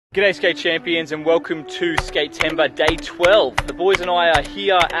G'day skate champions and welcome to Skatember day 12. The boys and I are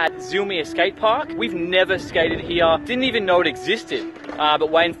here at Zilmere Skate Park. We've never skated here, didn't even know it existed,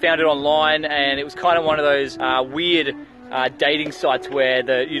 but Wayne found it online and it was kind of one of those weird dating sites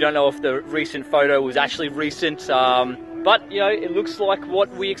where you don't know if the recent photo was actually recent, but you know, it looks like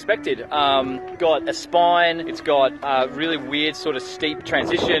what we expected. Got a spine, it's got a really weird sort of steep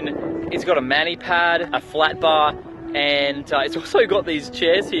transition, it's got a manny pad, a flat bar, and it's also got these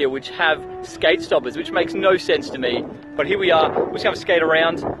chairs here which have skate stoppers, which makes no sense to me. But here we are, we're just going to skate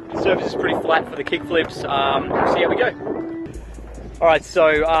around. The surface is pretty flat for the kick flips. See how we go. Alright,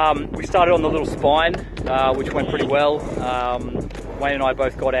 so we started on the little spine, which went pretty well. Wayne and I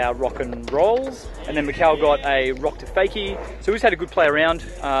both got our rock and rolls, and then Mikhail got a rock to fakie. So we just had a good play around,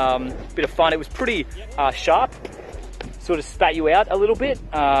 bit of fun. It was pretty sharp, sort of spat you out a little bit,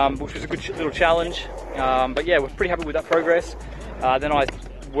 which was a good little challenge. But yeah, we're pretty happy with that progress. Then I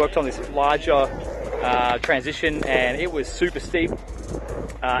worked on this larger transition, and it was super steep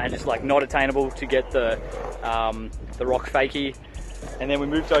and just like not attainable to get the rock fakie. And then we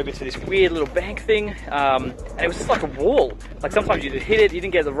moved over to this weird little bank thing, and it was just like a wall. Like sometimes you just hit it, you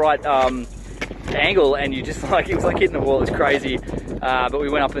didn't get the right angle, and you just like, it was like hitting the wall. It was crazy. But we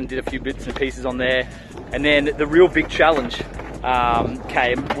went up and did a few bits and pieces on there. And then the real big challenge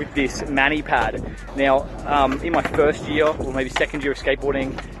came with this manny pad. Now, in my first year, or maybe second year of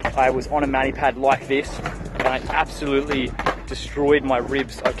skateboarding, I was on a manny pad like this, and I absolutely destroyed my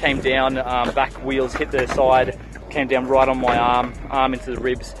ribs. I came down, back wheels hit the side, came down right on my arm into the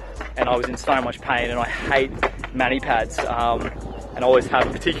ribs, and I was in so much pain, and I hate manny pads. And I always have,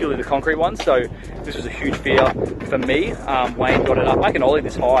 particularly the concrete ones, so this was a huge fear for me. Wayne got it up. I can ollie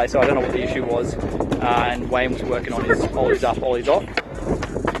this high, so I don't know what the issue was. And Wayne was working on his ollies up, ollies off.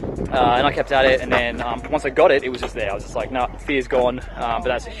 And I kept at it, and then once I got it, it was just there. I was just like, no, fear's gone. But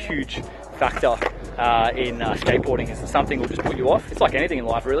that's a huge factor in skateboarding, is that something will just put you off. It's like anything in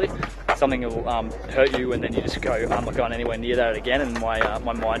life, really. Something will hurt you, and then you just go, I'm not going anywhere near that again, and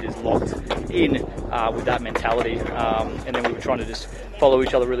my mind is locked in with that mentality. And then we were trying to just follow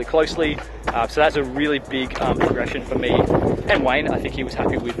each other really closely. So that's a really big progression for me and Wayne. I think he was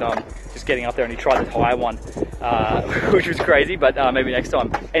happy with just getting up there, and he tried the higher one, which was crazy, but maybe next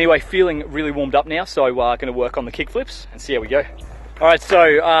time. Anyway, feeling really warmed up now, so going to work on the kick flips and see how we go. All right, so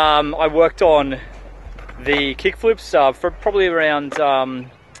I worked on the kick flips for probably around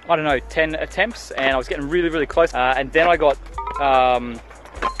I don't know, 10 attempts, and I was getting really, really close. And then I got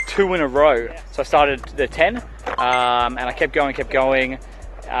 2 in a row. So I started the 10, and I kept going,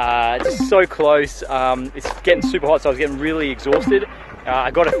 just so close. It's getting super hot, so I was getting really exhausted.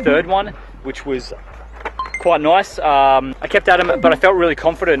 I got a 3rd one, which was quite nice. I kept at him, but I felt really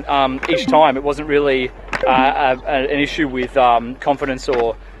confident each time. It wasn't really an issue with confidence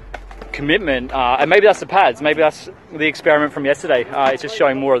or commitment, and maybe that's the pads, maybe that's the experiment from yesterday. It's just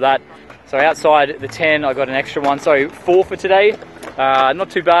showing more of that. So outside the 10, I got an extra one, so 4 for today. Not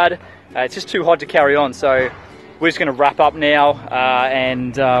too bad. It's just too hot to carry on, so we're just going to wrap up now,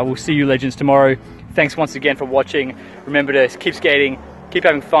 and we'll see you legends tomorrow. Thanks once again for watching. Remember to keep skating, keep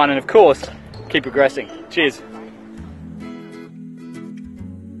having fun, and of course, keep progressing. Cheers.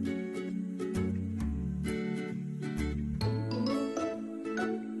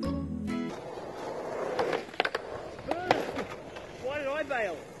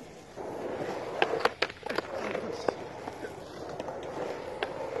 Bail.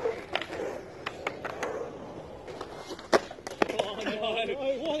 Oh no,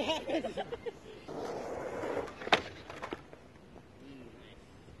 what happened?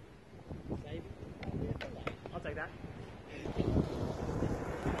 I'll take that.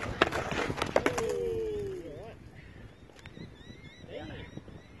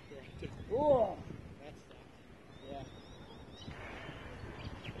 Oh.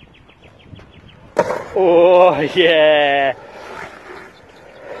 Oh yeah.